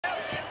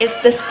It's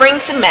the spring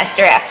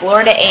semester at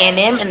Florida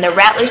A&M, and the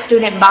Rattlers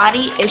student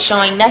body is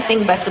showing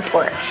nothing but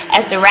support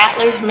as the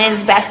Rattlers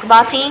men's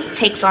basketball team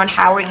takes on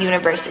Howard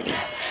University.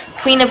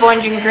 Queen of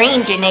Orange and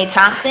Green, Janae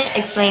Thompson,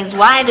 explains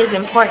why it is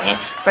important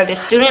for the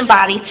student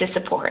body to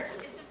support.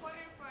 It's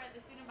important for the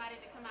student body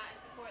to come out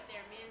and support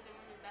their men's and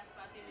women's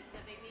basketball teams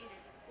because they need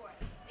your support.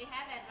 They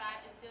have that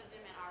drive instilled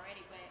in them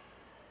already, but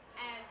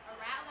as a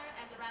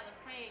Rattler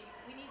fan,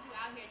 we need you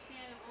out here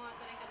cheering them on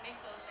so they can make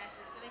those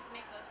baskets, so they can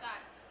make those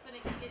shots, so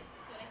they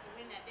can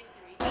win that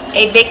victory.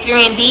 A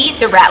victory indeed,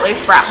 the Rattlers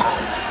brought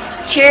home.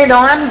 Cheered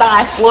on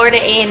by Florida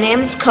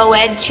A&M's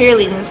co-ed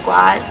cheerleading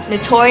squad,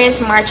 Notorious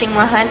Marching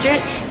 100,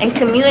 and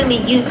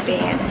Community Youth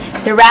Band,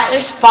 the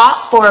Rattlers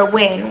fought for a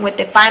win with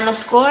the final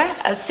score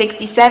of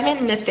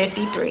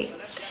 67-53.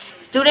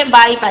 Student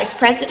Body Vice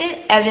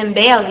President Evan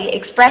Bailey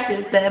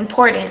expresses the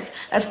importance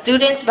of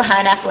students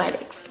behind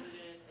athletics.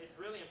 It's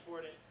really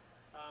important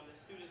that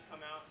students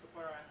come out and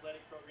support our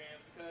athletic programs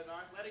because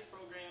our athletic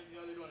programs,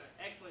 they're doing an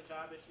excellent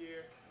job this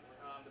year.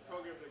 The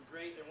programs are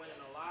great. They're winning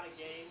a lot of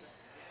games.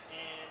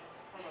 And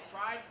from a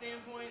pride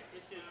standpoint,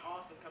 it's just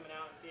awesome coming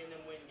out and seeing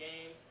them win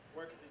games,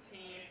 work as a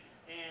team.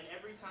 And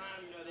every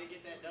time, they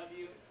get that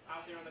W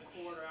out there on the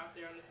court or out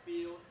there on the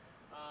field,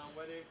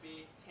 whether it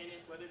be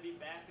tennis, whether it be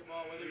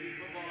basketball, whether it be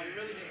football, it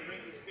really just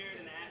brings the spirit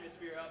and the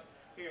atmosphere up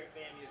here at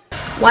FAMU.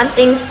 One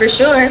thing's for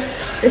sure,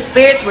 the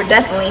spirits were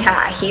definitely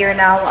high here in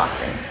Aholmes.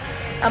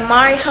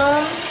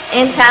 Aholmes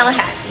in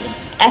Tallahassee,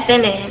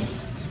 FNN.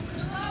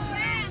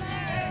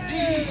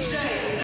 DJ.